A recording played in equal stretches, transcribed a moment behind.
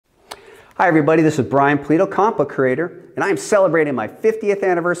Hi everybody, this is Brian Pulido, comic book creator, and I am celebrating my 50th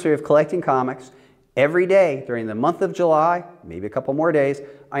anniversary of collecting comics. Every day during the month of July, maybe a couple more days,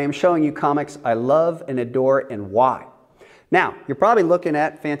 I am showing you comics I love and adore and why. Now, you're probably looking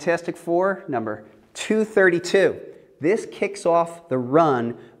at Fantastic Four number 232. This kicks off the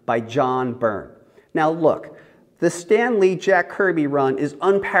run by John Byrne. Now look, the Stan Lee, Jack Kirby run is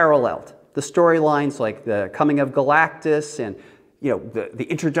unparalleled. The storylines like the coming of Galactus and the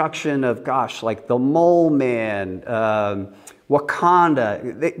introduction of, gosh, like the Mole Man,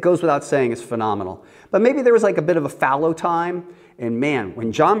 Wakanda, it goes without saying, is phenomenal. But maybe there was like a bit of a fallow time, and man,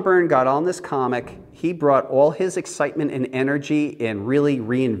 when John Byrne got on this comic, he brought all his excitement and energy and really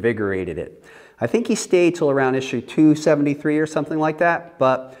reinvigorated it. I think he stayed till around issue 273 or something like that,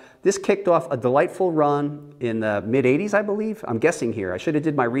 but this kicked off a delightful run in the mid-80s, I believe. I'm guessing here. I should have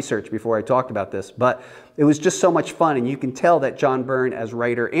did my research before I talked about this, but it was just so much fun, and you can tell that John Byrne, as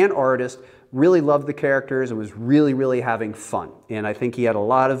writer and artist, really loved the characters and was really, really having fun. And I think he had a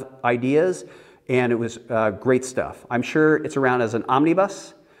lot of ideas, and it was great stuff. I'm sure it's around as an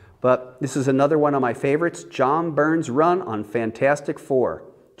omnibus, but this is another one of my favorites, John Byrne's run on Fantastic Four.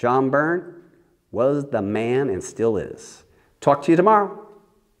 John Byrne was the man and still is. Talk to you tomorrow.